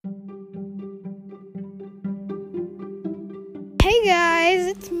guys,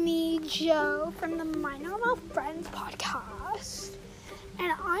 it's me, Joe, from the My Normal Friends podcast.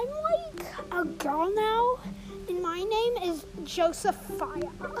 And I'm like a girl now, and my name is Josephia.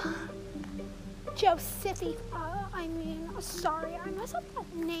 Sorry, I mess up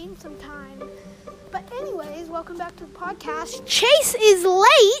that name sometime. But anyways, welcome back to the podcast. Chase is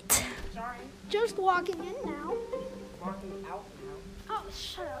late. Sorry. Just walking in now. Walking out now. Oh,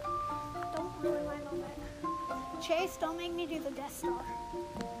 shut up. Don't really mind on that. Chase, don't make me do the Death Star.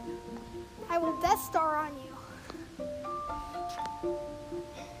 I will Death Star on you.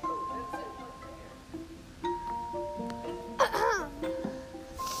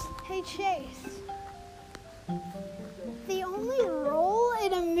 Hey, Chase. The only role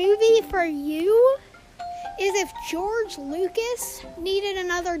in a movie for you is if George Lucas needed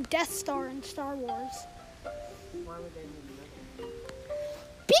another Death Star in Star Wars. Why would they need another?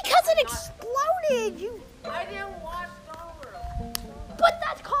 Because it exploded! I didn't watch Star Wars. But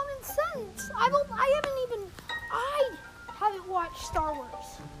that's common sense. I haven't watched Star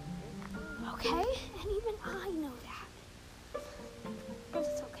Wars. Okay? And even I know that. But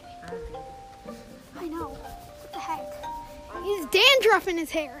it's okay. I know. What the heck? He's dandruff in his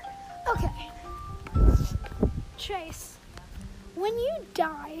hair. Okay. Chase, when you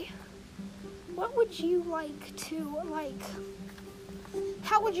die, what would you like to,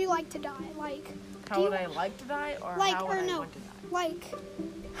 how would you like to die? How would I like to die, or how would I want to die?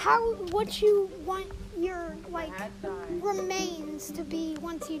 How would you want your, Had died. remains to be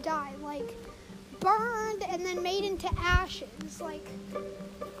once you die? Burned and then made into ashes?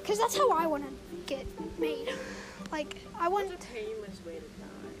 Because that's how I want to get made. I want What's a painless way to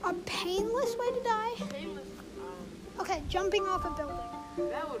die? a painless way to die. Painless. Okay, jumping off a building.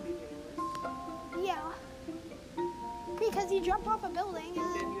 That would be painless. Yeah. Because you jump off a building Then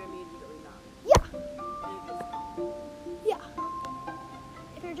and... you immediately die. Yeah. Yeah.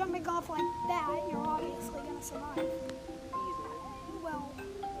 If you're jumping off like that, you're obviously going to survive. Easily. Well,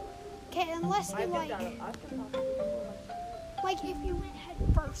 okay, unless you I've been down. I've been off before. if you went head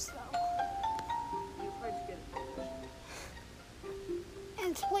first though, You probably just get it.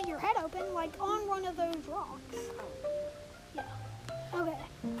 and split your head open, on one of those rocks. Yeah. Okay.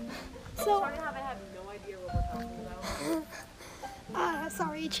 So, Sorry how they have no idea what we're talking about.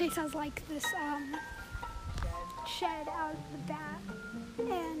 sorry, Chase has this, shed out the back,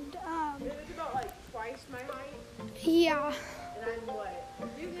 and, It's about twice my height, yeah. and I'm what?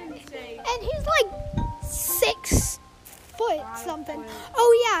 You can say And he's 6 foot something.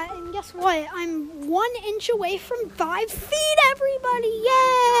 Oh yeah, and guess what? I'm 1 inch away from 5 feet, everybody!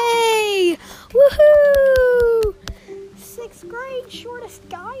 Yay! Woohoo! 6th grade, shortest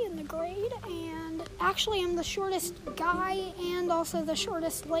guy in the grade, and actually I'm the shortest guy and also the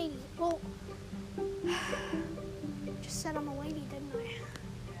shortest lady. Well, just said I'm a lady, didn't I?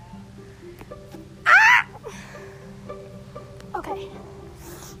 Ah! Okay.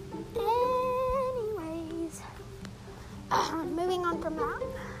 Anyways, moving on from that.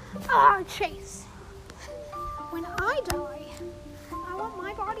 Chase. When I die, I want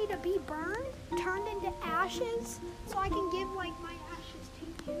my body to be burned, turned into ashes, so I can give my ashes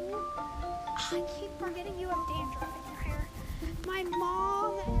to you. I keep forgetting you have dandruff in your hair. My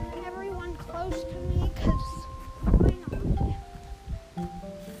mom and everyone close to me, because why not?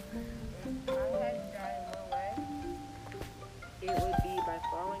 if I had to die in one way, it would be by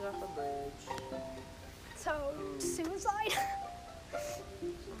falling off a bridge. So, suicide?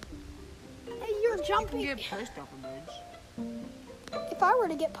 Hey, you're jumping. You can get pushed off a bridge. If I were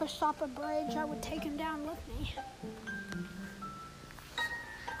to get pushed off a bridge, I would take him down with me.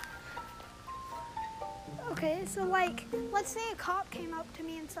 Okay, so let's say a cop came up to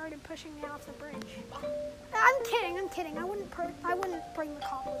me and started pushing me off the bridge. I'm kidding. I wouldn't bring the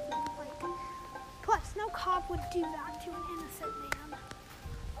cop with me. Plus, no cop would do that to an innocent man.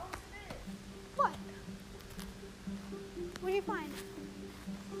 What? What do you find?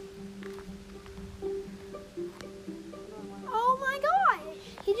 Oh my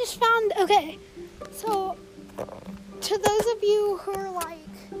gosh! He just found, okay, so to those of you who are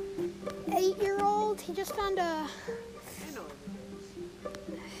 8-year-old, he just found I know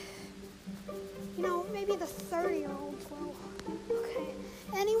what it is. maybe the 30-year-olds will. Okay.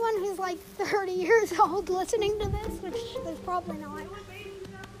 Anyone who's 30 years old listening to this, which there's probably not.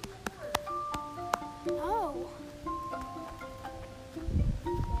 Oh.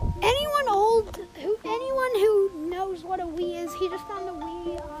 Anyone who knows what a Wii is, he just found a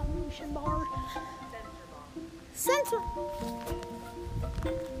Wii motion bar. Sensor.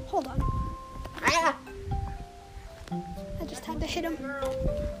 Hold on. Ah! I just had to hit him.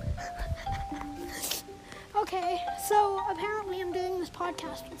 Okay, so apparently I'm doing this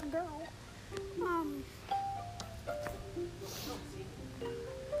podcast with a girl. My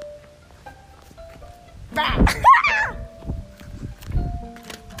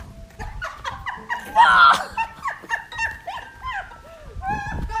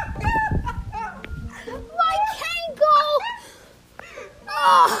ankle!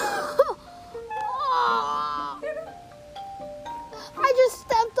 I just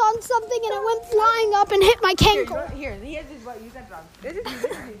stepped on something and it went flying up and hit my ankle. Here, here's what you said wrong. This is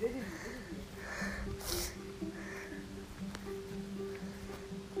you.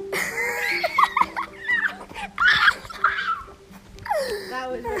 That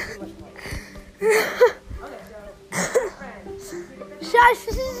was what you looked like. Okay, so, friends. Shush.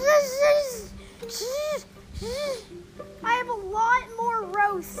 I have a lot more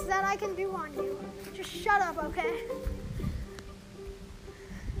roasts that I can do on you. Just shut up, okay?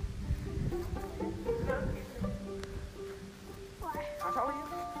 What? How tall are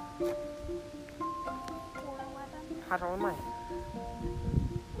you? 4'11". How tall am I?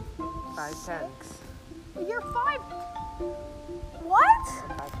 5'10". You're 5. What?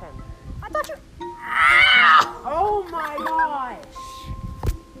 5'10". I thought you. Oh my gosh!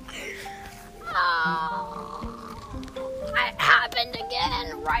 Oh, it happened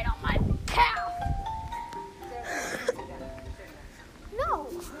again, right on my calf. No,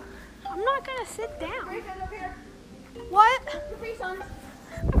 I'm not gonna sit down. What?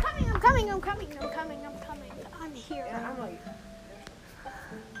 I'm coming. I'm here. Yeah, I'm like,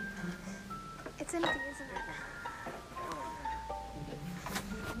 It's empty, isn't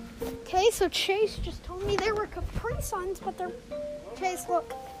it? Okay, so Chase just told me they were Capri Suns, but they're... Chase,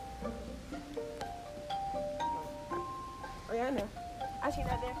 look. oh yeah, I know. I've seen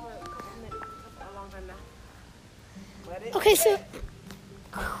that there for a couple minutes, a long time now. Let it. Okay, so...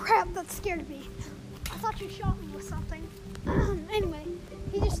 Crap, that scared me. I thought you shot me with something. Anyway,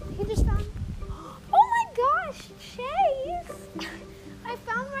 he just found... Oh my gosh, Chase! I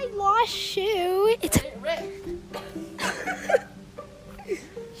found my lost shoe. It's...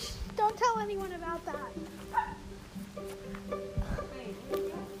 Don't tell anyone about that.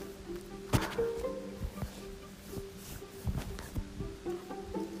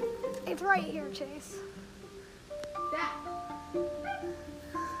 It's right here, Chase.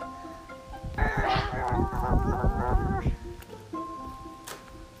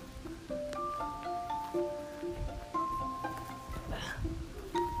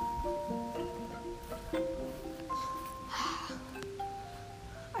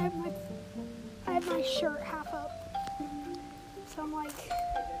 I have my shirt half up. So I'm like,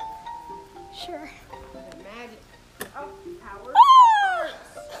 sure. Magic. Oh, power.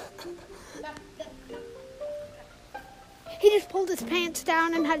 He just pulled his pants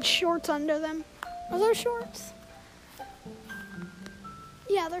down and had shorts under them. Are those shorts?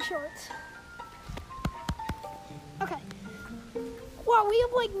 Yeah, they're shorts. Okay. Well, we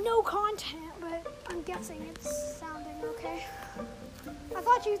have like no content, but I'm guessing it's sounding okay. I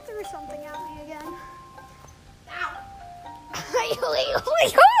thought you threw something at me again. Ow! I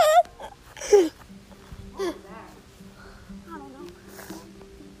don't know.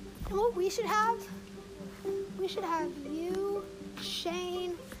 What we should have? We should have you,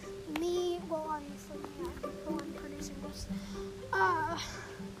 Shane, me. Well, obviously, me. I'm the one producing this.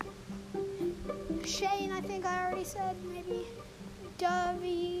 Shane, I think I already said, maybe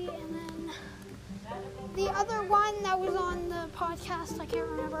Dovey, and then the other one that was on the podcast, I can't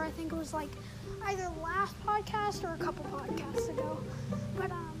remember. I think it was like either last podcast or a couple podcasts ago.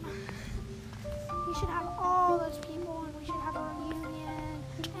 But we should have all those people, and we should have a reunion.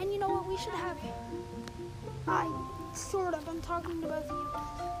 And you know what? We should have. I'm talking to both of you.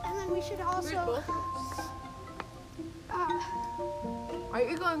 And then we should also. Are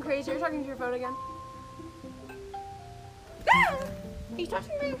you going crazy? You're talking to your phone again? He's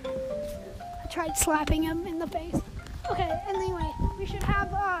touching me. I tried slapping him in the face. Okay, and anyway, we should have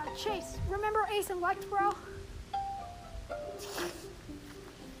Chase. Remember Ace and Lex, bro?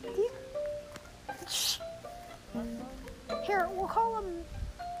 Here, we'll call him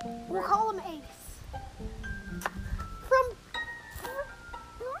Ace. From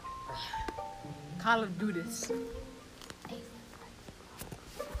Call of Duty. Do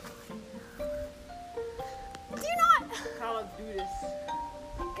you not? Call of Duty.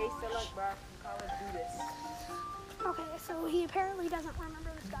 Ace Select Bar. Call of Duty. Okay, so he apparently doesn't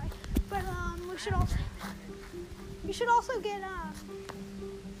remember this guy. But we should also get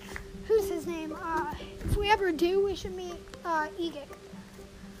who's his name? If we ever do, we should meet Egic.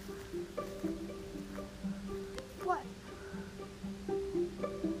 What?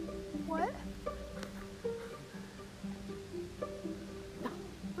 What?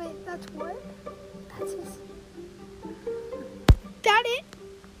 That's what? That's his. That it?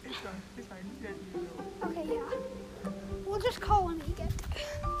 It's fine. It's fine. You got Okay, yeah. We'll just call him Eget.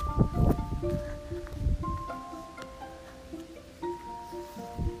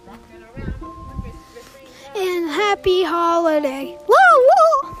 rocking around. And happy holiday. Whoa,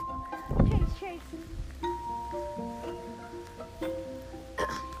 whoa! Chase.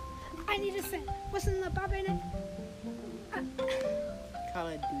 I need to sing. What's in the Bob in it? Call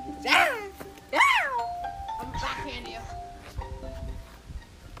it duty. I'm backhand you.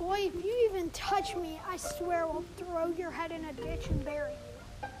 Boy, if you even touch me, I swear we'll throw your head in a ditch and bury you.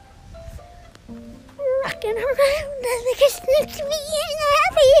 Rocking around like a snake being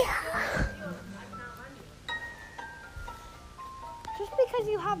happy. Just because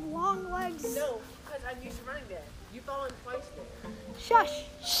you have long legs. No, because I'm used to running there. You've fallen twice there. Shush.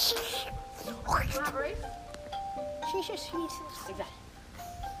 Not race? She's just useless. Exactly.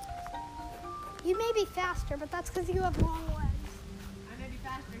 You may be faster, but that's because you have long legs. I may be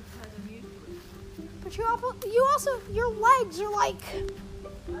faster because I'm used to it. But you also, your legs are like,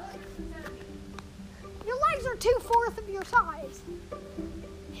 your legs are 2/4 of your size.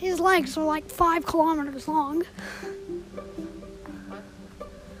 His legs are like 5 kilometers long.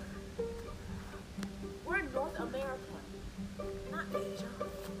 We're in North America, not Asia.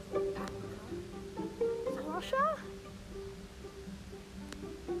 Russia?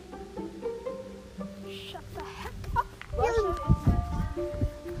 Shut the heck up.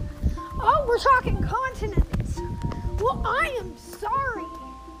 Oh, we're talking continents. Well, I am sorry.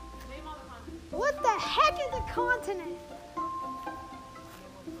 Name all the continents. What the heck is a continent?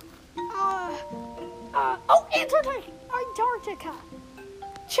 Antarctica.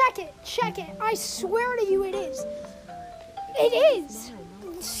 Check it. I swear to you it is. It is.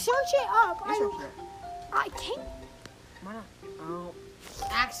 Search it up. I can't. Why not? Oh.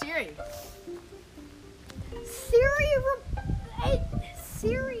 Ask Siri.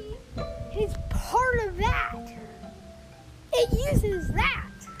 Siri is part of that. It uses that.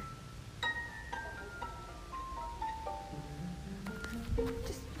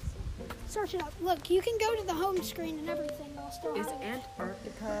 Just search it up. Look, you can go to the home screen and everything while still Is having it.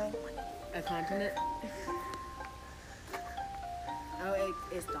 Antarctica a continent? Oh,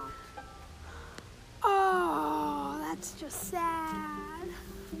 it's not. Oh, that's just sad.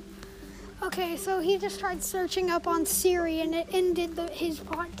 Okay, so he just tried searching up on Siri and it ended his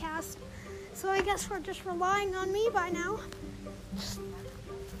podcast. So I guess we're just relying on me by now.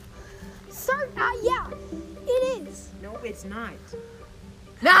 Yeah, it is. No, it's not.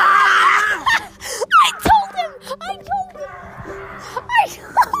 No! I told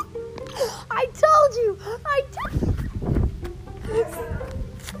you.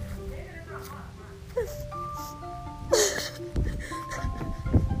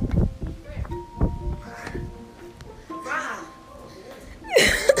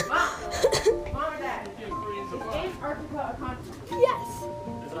 Mom and Dad, is Antarctica a continent? Yes.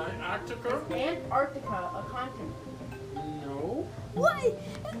 Is Antarctica? Antarctica a continent? No. What?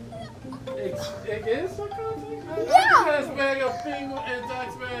 It is a continent? Yeah. That's very a thing and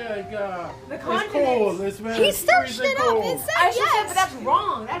that's very The it's continent. cold. It's very He searched freezing it up. cold. It said I should say, yes. but that's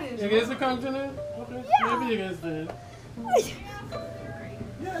wrong. That is It is a continent? Okay. Yeah. Maybe it is then.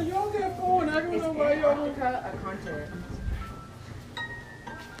 Yeah, y'all get phone. I don't Is know why y'all don't. Antarctica a continent?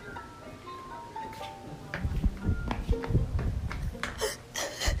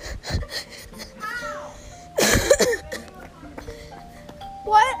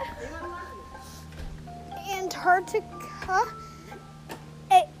 What? Antarctica?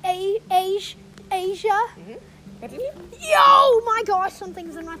 Asia? Continue? Yo, my gosh,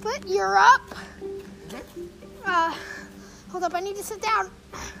 something's in my foot. Europe. Hold up, I need to sit down.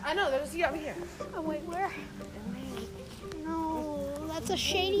 I know, there's a seat over here. Oh, wait, where? No, that's a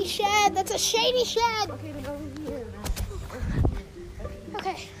shady shed. That's a shady shed. Okay, then over here.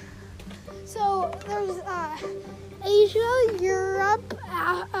 Okay. So, there's, Asia, Europe,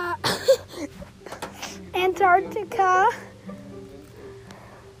 Antarctica.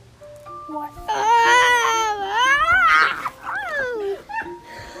 What?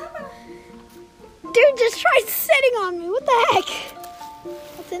 Dude just tried sitting on me. What the heck?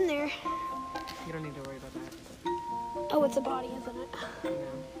 What's in there? You don't need to worry about that. Oh, it's a body, isn't it? No.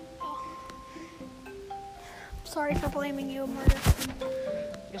 Sorry for blaming you, murder.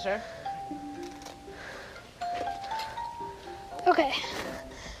 Yes, sir? Okay.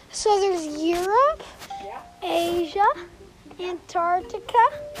 So there's Europe, Yeah. Asia, Antarctica,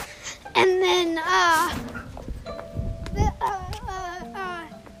 and then Africa.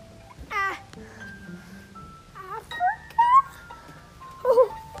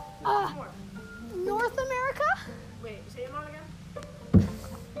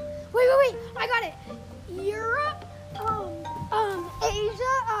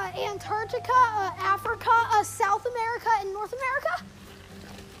 Antarctica, Africa, South America, and North America?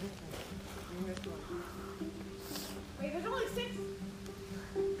 You missed one. Wait, there's only 6.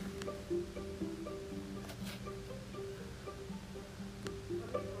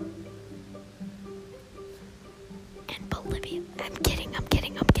 And Bolivia. I'm kidding.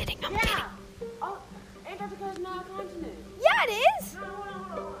 Yeah. Oh, Antarctica is not a continent. Yeah, it is. No, hold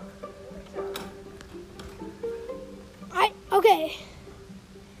on.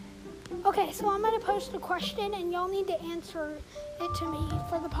 Okay, so I'm going to post a question and y'all need to answer it to me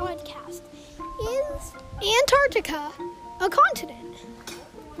for the podcast. Is Antarctica a continent?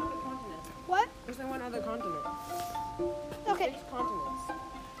 What? There's only one other continent. Okay, 6 continents.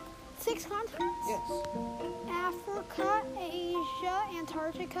 6 continents? Yes. Africa, Asia,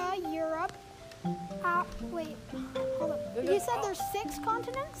 Antarctica, Europe. Wait, hold up. You said there's 6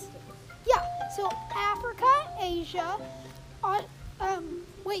 continents? Yeah, so Africa, Asia,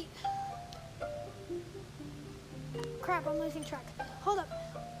 wait. Crap, I'm losing track. Hold up.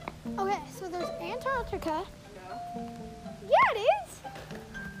 Okay, so there's Antarctica. No. Yeah, it is.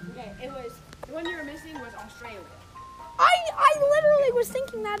 Okay, it was, the one you were missing was Australia. I literally was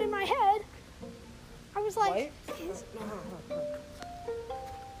thinking that in my head. I was like,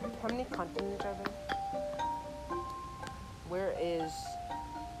 How many continents are there? Where is...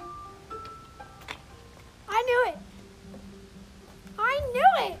 I knew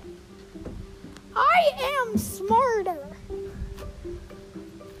it. I am smarter.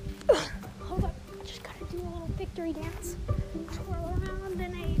 Hold up. I just gotta do a little victory dance. Twirl around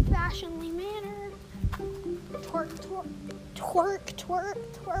in a fashionly manner. Twerk, twerk, twerk, twerk,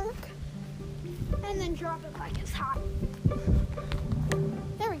 twerk. And then drop it like it's hot.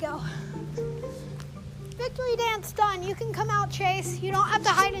 There we go. Victory dance done. You can come out, Chase. You don't have to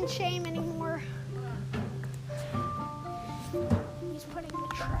hide in shame anymore. He's putting the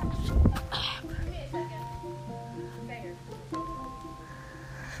trash. Give me a second. Stay here.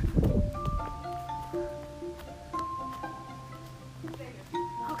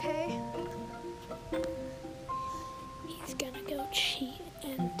 Okay. He's gonna go cheat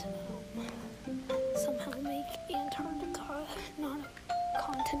and somehow make Antarctica not a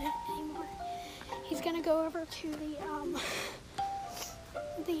continent anymore. He's gonna go over to the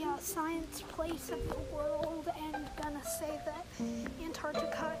science place of the world and gonna say that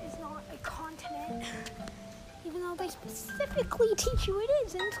Antarctica is not a continent, even though they specifically teach you it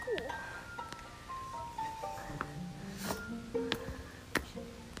is in school.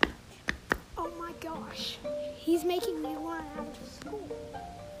 Oh my gosh, he's making me learn out of school.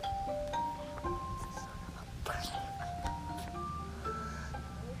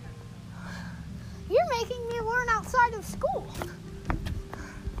 You're making me learn outside of school.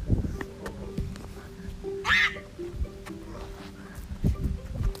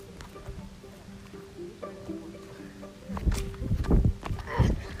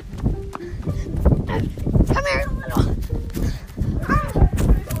 Come here, little.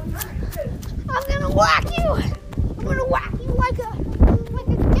 I'm gonna whack you. I'm gonna whack you like a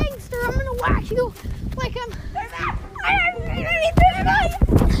gangster. I'm gonna whack you like I'm.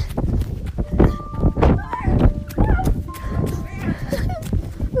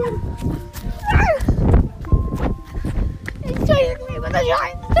 He's chasing me with a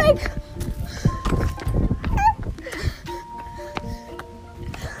giant stick.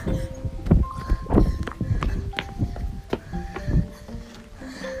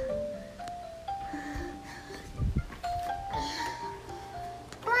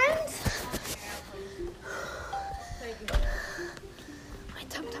 My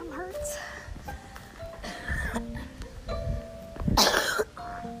tum-tum hurts.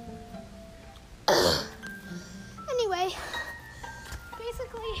 Anyway,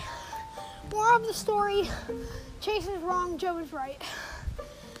 basically, moral of the story, Chase is wrong, Joe is right.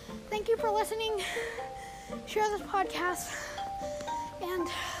 Thank you for listening. Share this podcast and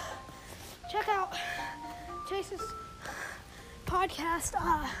check out Chase's podcast,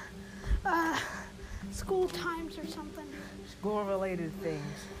 School Times or something. School-related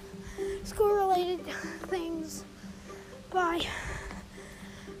things. School-related things. Bye.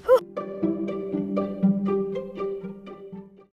 Whew.